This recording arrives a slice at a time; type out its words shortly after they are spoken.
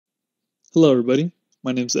Hello everybody,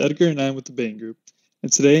 my name is Edgar and I'm with the Bain Group. And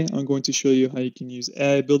today I'm going to show you how you can use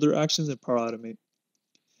AI Builder actions in Power Automate.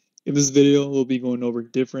 In this video, we'll be going over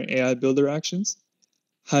different AI Builder actions,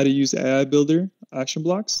 how to use AI Builder action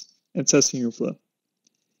blocks, and testing your flow.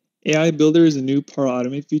 AI Builder is a new Power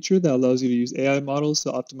Automate feature that allows you to use AI models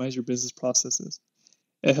to optimize your business processes.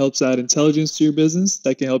 It helps add intelligence to your business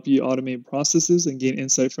that can help you automate processes and gain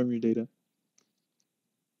insight from your data.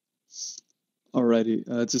 Alrighty,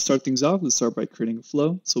 to start things off, let's start by creating a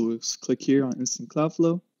flow. So we'll click here on Instant Cloud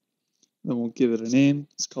Flow. Then we'll give it a name.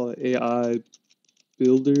 Let's call it AI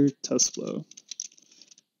Builder Test Flow.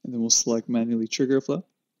 And then we'll select Manually Trigger a Flow.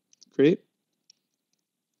 Create.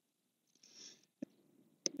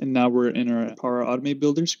 And now we're in our Power Automate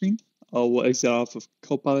Builder screen. We'll exit off of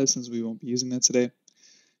Copilot since we won't be using that today.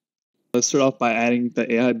 Let's start off by adding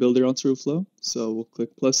the AI Builder onto a flow. So we'll click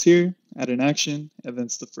plus here, add an action, and then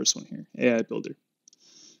it's the first one here, AI Builder.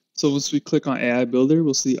 So once we click on AI Builder,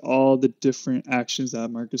 we'll see all the different actions that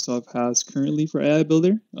Microsoft has currently for AI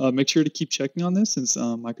Builder. Make sure to keep checking on this since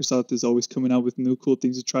Microsoft is always coming out with new cool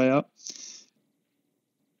things to try out.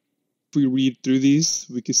 If we read through these,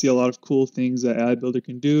 we can see a lot of cool things that AI Builder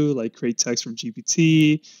can do, like create text from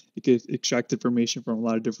GPT. It could extract information from a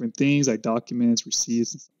lot of different things, like documents,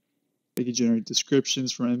 receipts. It can generate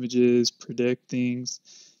descriptions from images, predict things,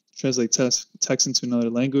 translate text into another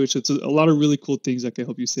language. So it's a lot of really cool things that can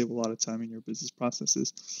help you save a lot of time in your business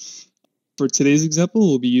processes. For today's example,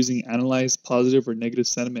 we'll be using analyze positive or negative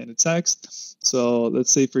sentiment in a text. So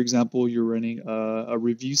let's say, for example, you're running a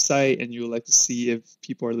review site and you would like to see if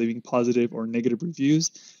people are leaving positive or negative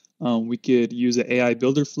reviews. We could use an AI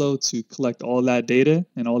builder flow to collect all that data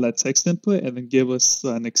and all that text input and then give us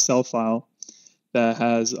an Excel file that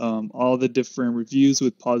has all the different reviews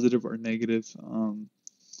with positive or negative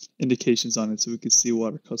indications on it so we can see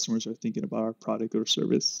what our customers are thinking about our product or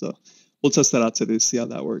service. So we'll test that out today to see how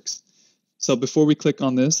that works. So before we click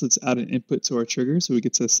on this, let's add an input to our trigger so we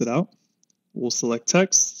can test it out. We'll select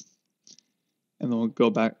text, and then we'll go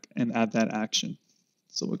back and add that action.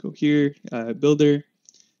 So we'll go here, builder,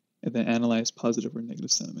 and then analyze positive or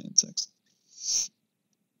negative sentiment in text.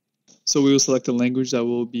 So we will select the language that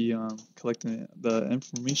we'll be collecting the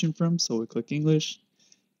information from. So we'll click English.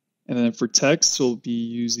 And then for text, we'll be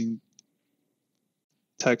using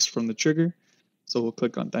text from the trigger. So we'll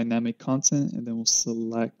click on dynamic content, and then we'll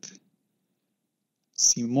select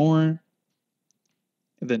see more,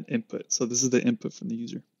 and then input. So this is the input from the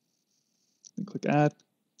user. Then click add,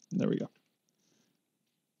 and there we go.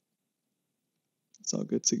 It's all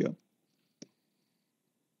good to go.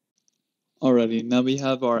 Alrighty, now we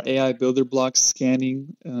have our AI builder block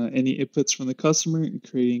scanning any inputs from the customer and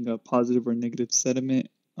creating a positive or negative sentiment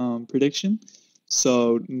prediction.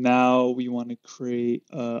 So now we want to create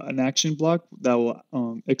an action block that will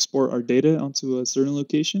export our data onto a certain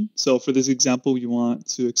location. So for this example, we want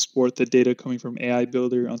to export the data coming from AI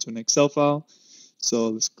Builder onto an Excel file. So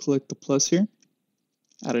let's click the plus here,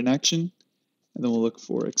 add an action, and then we'll look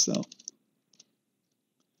for Excel.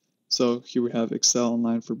 So here we have Excel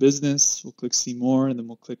Online for Business. We'll click See More, and then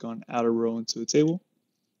we'll click on Add a Row into a table.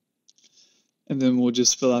 And then we'll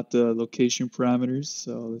just fill out the location parameters.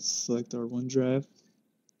 So let's select our OneDrive.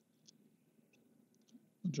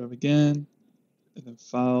 OneDrive again, and then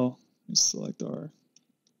File. We select our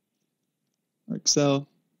Excel,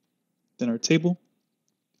 then our table.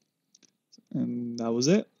 And that was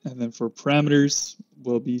it. And then for parameters,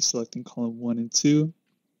 we'll be selecting column 1 and 2,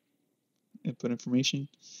 input information.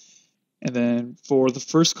 And then for the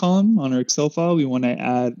first column on our Excel file, we want to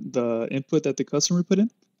add the input that the customer put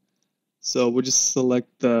in. So we'll just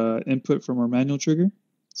select the input from our manual trigger.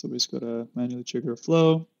 So we just go to manually trigger a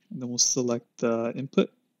flow, and then we'll select the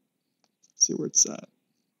input. Let's see where it's at.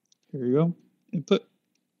 Here we go, input,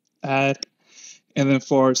 add. And then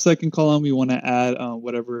for our second column, we want to add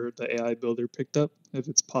whatever the AI builder picked up, if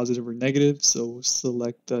it's positive or negative. So we'll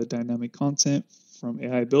select the dynamic content from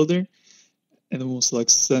AI builder, and then we'll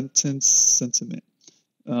select sentence sentiment.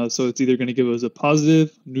 So it's either going to give us a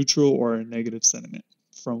positive, neutral, or a negative sentiment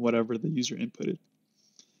from whatever the user inputted.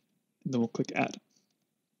 And then we'll click add.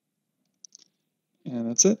 And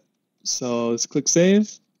that's it. So let's click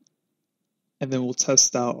save. And then we'll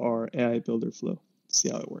test out our AI builder flow, see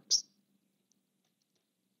how it works.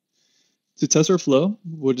 To test our flow,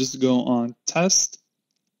 we'll just go on test,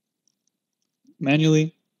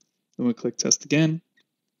 manually, then we'll click test again.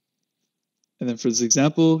 And then for this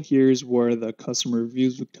example, here's where the customer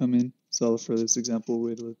reviews would come in. So for this example,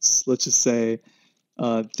 let's just say,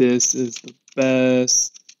 this is the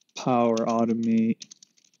best Power Automate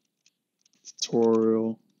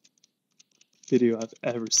tutorial video I've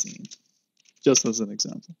ever seen, just as an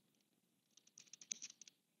example.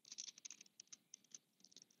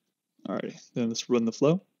 Alrighty, then let's run the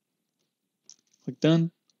flow. Click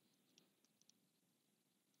done.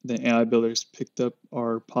 Then AI Builders picked up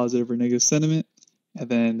our positive or negative sentiment, and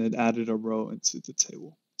then it added a row into the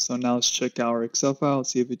table. So now let's check our Excel file,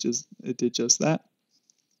 see if it did just that.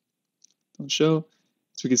 Don't show.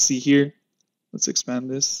 So we can see here, let's expand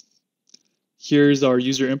this. Here's our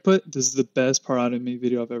user input. This is the best Power Automate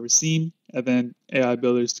video I've ever seen. And then AI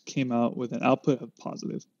Builders came out with an output of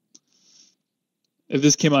positive. If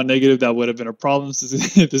this came out negative, that would have been a problem.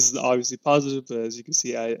 This is obviously positive, but as you can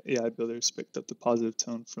see, AI Builders picked up the positive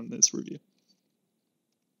tone from this review.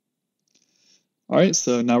 All right,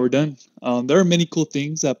 so now we're done. There are many cool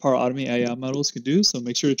things that Power Automate AI models can do, so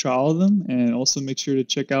make sure to try all of them, and also make sure to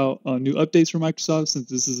check out new updates from Microsoft, since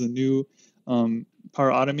this is a new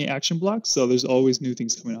Power Automate action block, so there's always new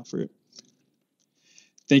things coming out for it.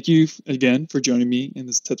 Thank you again for joining me in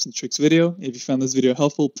this tips and tricks video. If you found this video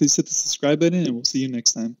helpful, please hit the subscribe button, and we'll see you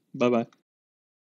next time. Bye-bye.